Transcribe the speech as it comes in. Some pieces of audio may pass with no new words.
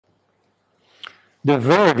The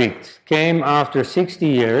verdict came after 60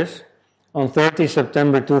 years on 30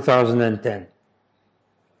 September 2010.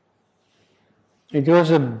 It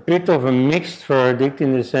was a bit of a mixed verdict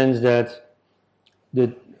in the sense that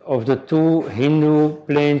of the two Hindu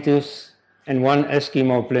plaintiffs and one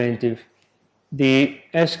Eskimo plaintiff, the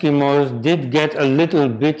Eskimos did get a little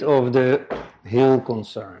bit of the hill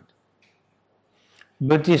concerned.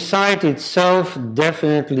 But the site itself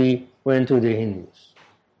definitely went to the Hindus.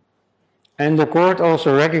 And the court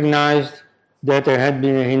also recognized that there had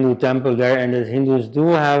been a Hindu temple there and that Hindus do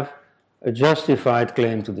have a justified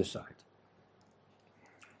claim to the site.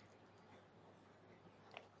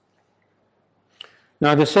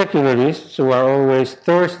 Now the secularists, who are always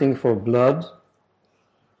thirsting for blood,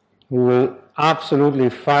 who will absolutely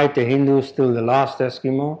fight the Hindus till the last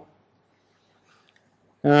Eskimo,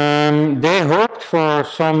 they hoped for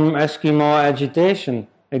some Eskimo agitation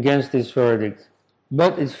against this verdict,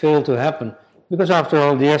 but it failed to happen, because after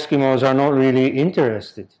all the Eskimos are not really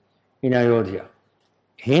interested in Ayodhya.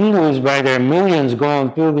 Hindus by their millions go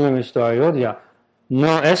on pilgrimage to Ayodhya.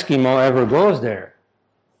 No Eskimo ever goes there.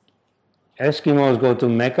 Eskimos go to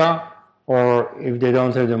Mecca, or if they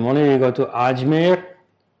don't have the money, they go to Ajmer,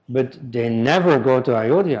 but they never go to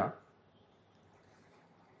Ayodhya.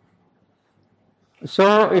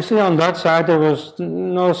 So, you see, on that side there was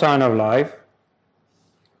no sign of life.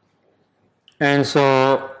 And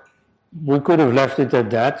so we could have left it at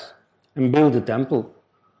that and built a temple.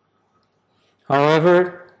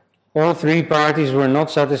 However, all three parties were not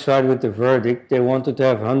satisfied with the verdict. They wanted to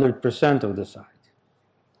have 100% of the site.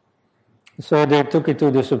 So they took it to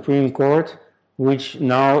the Supreme Court, which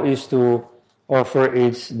now is to offer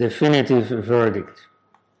its definitive verdict.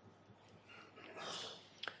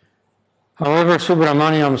 However,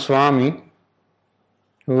 Subramaniam Swamy,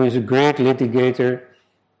 who is a great litigator,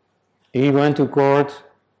 he went to court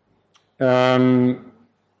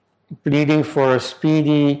pleading for a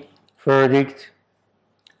speedy verdict.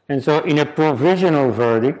 And so in a provisional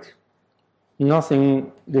verdict,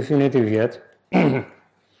 nothing definitive yet,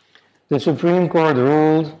 the Supreme Court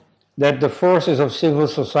ruled that the forces of civil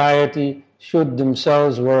society should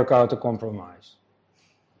themselves work out a compromise.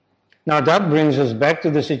 Now that brings us back to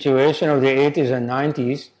the situation of the 80s and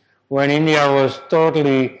 90s, when India was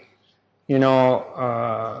totally,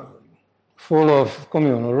 full of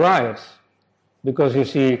communal riots. Because you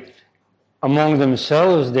see, among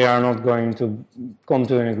themselves they are not going to come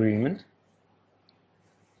to an agreement.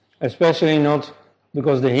 Especially not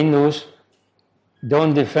because the Hindus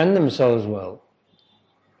don't defend themselves well.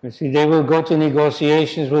 You see, they will go to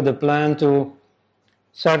negotiations with a plan to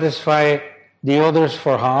satisfy the others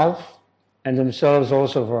for half and themselves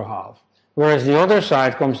also for half. Whereas the other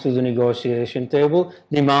side comes to the negotiation table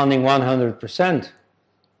demanding 100%.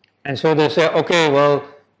 And so they say, okay, well,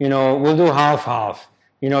 we'll do half-half.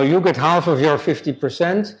 You get half of your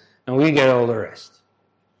 50% and we get all the rest.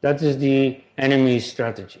 That is the enemy's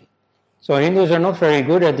strategy. So Hindus are not very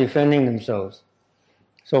good at defending themselves.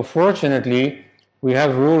 So fortunately, we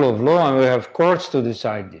have rule of law and we have courts to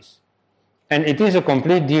decide this. And it is a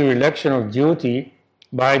complete dereliction of duty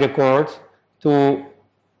by the court to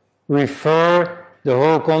refer the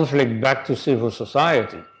whole conflict back to civil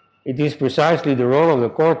society. It is precisely the role of the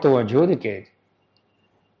court to adjudicate.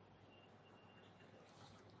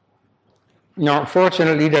 Now,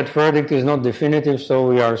 fortunately, that verdict is not definitive, so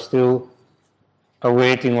we are still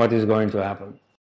awaiting what is going to happen.